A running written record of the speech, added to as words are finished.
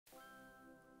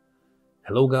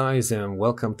Hello guys, and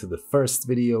welcome to the first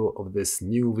video of this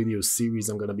new video series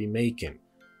I'm gonna be making,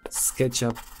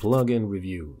 SketchUp plugin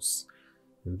reviews.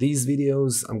 In these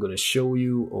videos I'm gonna show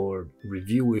you, or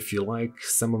review if you like,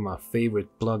 some of my favorite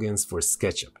plugins for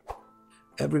SketchUp.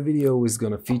 Every video is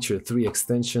gonna feature 3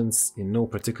 extensions in no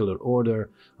particular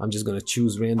order. I'm just gonna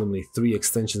choose randomly 3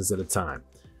 extensions at a time.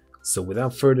 So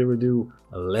without further ado,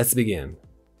 let's begin.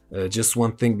 Just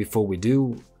one thing before we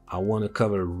do, I want to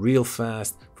cover real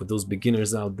fast for those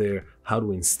beginners out there how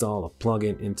to install a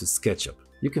plugin into SketchUp.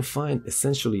 You can find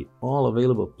essentially all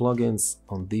available plugins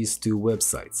on these 2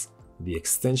 websites, the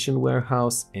Extension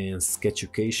Warehouse and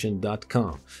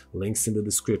Sketchucation.com, links in the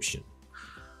description.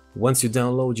 Once you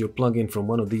download your plugin from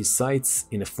one of these sites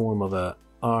in a form of a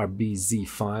RBZ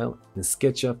file, in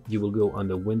SketchUp you will go on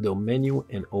the Window menu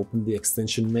and open the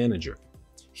Extension Manager.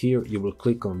 Here you will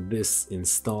click on this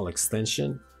Install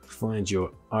Extension, find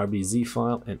your RBZ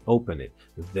file and open it.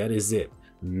 That is it,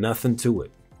 nothing to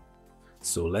it.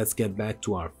 So let's get back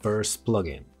to our first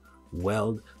plugin,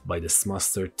 Weld by the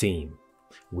Smuster team.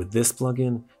 With this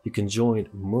plugin, you can join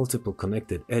multiple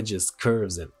connected edges,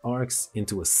 curves and arcs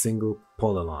into a single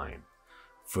polyline.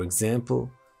 For example,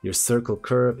 your circle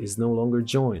curve is no longer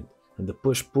joined and the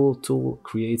push-pull tool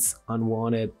creates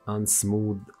unwanted,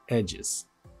 unsmooth edges.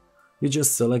 You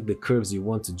just select the curves you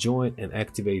want to join and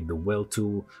activate the Weld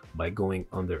tool by going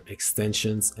under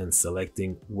Extensions and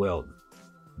selecting Weld.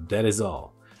 That is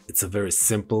all. It's a very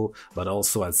simple, but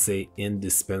also I'd say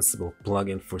indispensable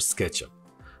plugin for SketchUp.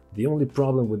 The only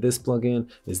problem with this plugin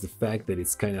is the fact that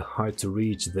it's kind of hard to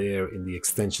reach there in the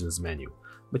Extensions menu,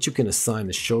 but you can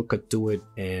assign a shortcut to it,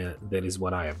 and that is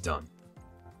what I have done.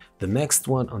 The next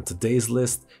one on today's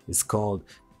list is called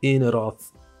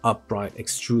Inneroth Upright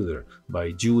Extruder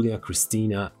by Julia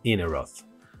Christina Inneroth.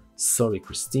 Sorry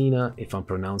Christina if I'm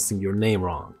pronouncing your name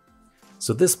wrong.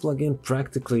 So this plugin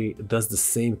practically does the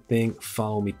same thing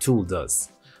Follow Me tool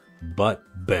does, but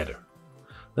better.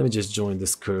 Let me just join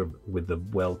this curve with the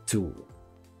Weld tool.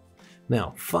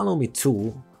 Now, Follow Me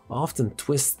tool often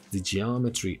twists the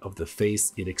geometry of the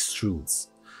face it extrudes.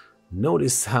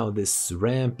 Notice how this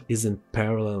ramp isn't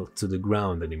parallel to the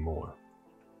ground anymore.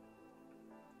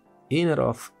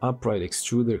 Inneroth Upright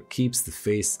Extruder keeps the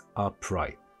face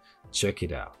upright. Check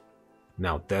it out.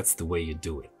 Now that's the way you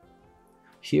do it.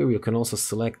 Here you can also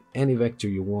select any vector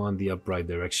you want the upright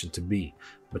direction to be,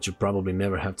 but you probably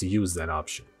never have to use that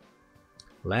option.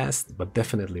 Last but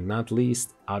definitely not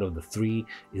least, out of the 3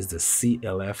 is the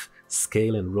CLF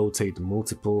Scale and Rotate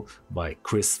Multiple by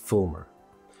Chris Fulmer.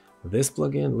 This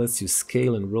plugin lets you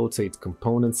scale and rotate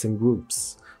components in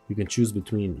groups. You can choose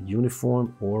between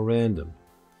uniform or random.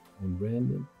 On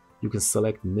random, you can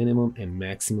select minimum and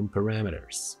maximum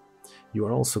parameters. You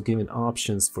are also given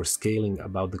options for scaling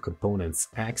about the component's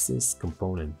axis,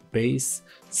 component base,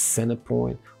 center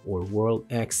point, or world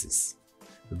axis.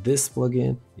 This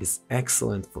plugin is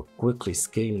excellent for quickly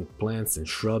scaling plants and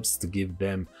shrubs to give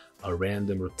them a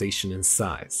random rotation in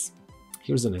size.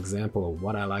 Here's an example of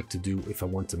what I like to do if I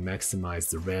want to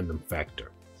maximize the random factor.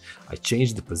 I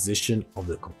change the position of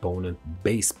the component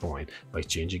base point by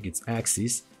changing its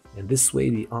axis, and this way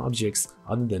the objects,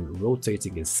 other than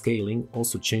rotating and scaling,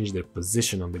 also change their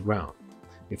position on the ground.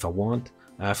 If I want,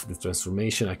 after the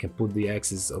transformation I can put the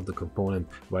axis of the component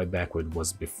right back where it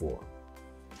was before.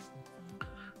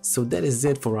 So that is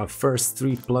it for our first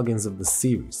 3 plugins of the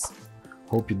series.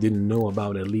 Hope you didn't know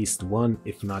about at least one,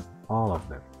 if not all of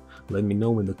them. Let me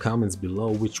know in the comments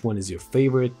below which one is your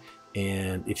favorite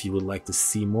and if you would like to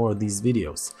see more of these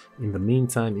videos. In the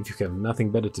meantime, if you have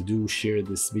nothing better to do, share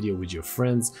this video with your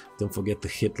friends. Don't forget to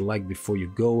hit like before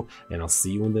you go, and I'll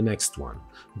see you in the next one.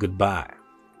 Goodbye.